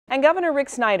And Governor Rick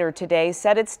Snyder today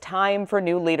said it's time for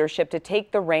new leadership to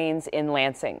take the reins in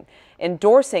Lansing,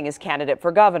 endorsing his candidate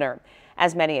for governor.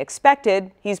 As many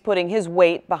expected, he's putting his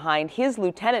weight behind his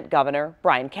Lieutenant Governor,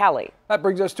 Brian Calley. That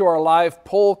brings us to our live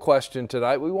poll question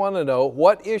tonight. We want to know,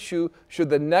 what issue should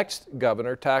the next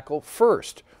governor tackle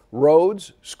first?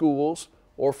 Roads, schools,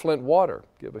 or Flint water?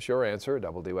 Give us your answer at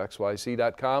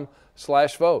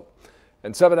WXYZ.com/vote.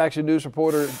 And 7 Action News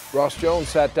reporter Ross Jones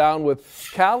sat down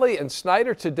with Calley and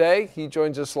Snyder today. He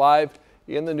joins us live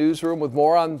in the newsroom with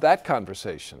more on that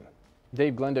conversation.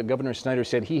 Dave, Glenda, Governor Snyder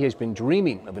said he has been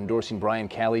dreaming of endorsing Brian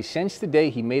Calley since the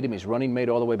day he made him his running mate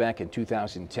all the way back in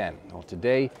 2010. Well,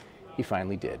 today he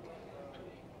finally did.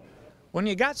 When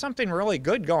you got something really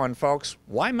good going, folks,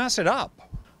 why mess it up?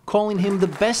 Calling him the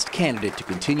best candidate to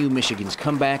continue Michigan's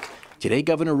comeback, today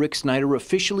Governor Rick Snyder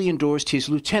officially endorsed his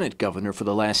lieutenant governor for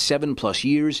the last 7+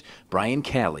 years, Brian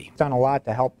Calley. He's done a lot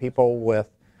to help people with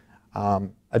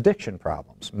addiction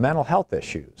problems, mental health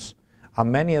issues,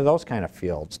 many of those kind of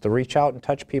fields, to reach out and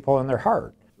touch people in their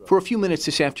heart. For a few minutes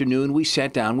this afternoon, we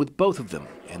sat down with both of them,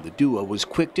 and the duo was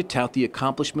quick to tout the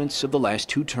accomplishments of the last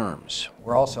 2 terms.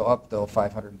 We're also up, though,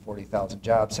 540,000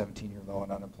 jobs, 17-year low in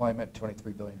unemployment,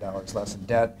 $23 billion less in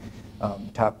debt,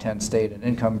 top 10 state in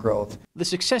income growth. The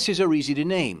successes are easy to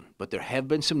name, but there have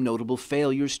been some notable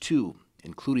failures, too,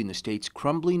 including the state's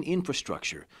crumbling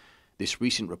infrastructure. This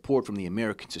recent report from the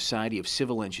American Society of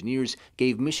Civil Engineers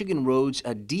gave Michigan roads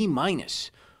a D-.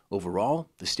 Overall,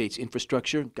 the state's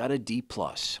infrastructure got a D+.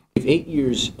 8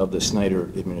 years of the Snyder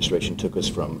administration took us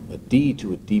from a D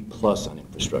to a D+ on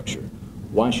infrastructure.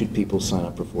 Why should people sign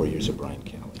up for 4 years of Brian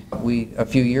Calley? We, a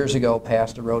few years ago,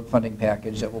 passed a road funding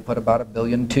package that will put about $1.2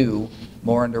 billion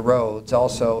more into roads,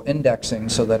 also indexing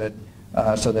so that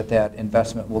that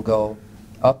investment will go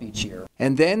up each year.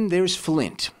 And then there's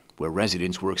Flint, where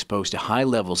residents were exposed to high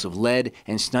levels of lead,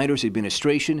 and Snyder's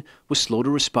administration was slow to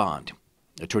respond.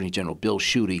 Attorney General Bill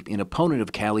Schuette, an opponent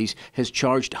of Calley's, has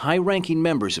charged high-ranking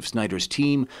members of Snyder's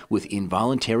team with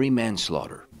involuntary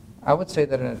manslaughter. I would say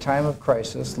that in a time of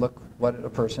crisis, look what a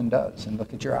person does and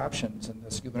look at your options in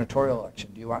this gubernatorial election.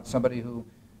 Do you want somebody who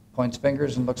points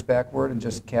fingers and looks backward and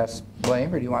just casts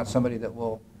blame, or do you want somebody that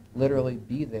will literally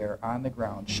be there on the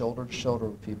ground, shoulder to shoulder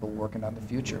with people working on the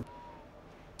future?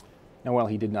 Now, while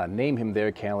he did not name him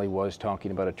there, Calley was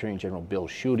talking about Attorney General Bill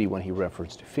Schuette when he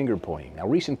referenced finger-pointing. Now,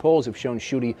 recent polls have shown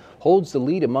Schuette holds the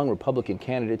lead among Republican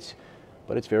candidates,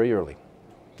 but it's very early.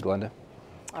 Glenda?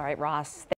 All right, Ross.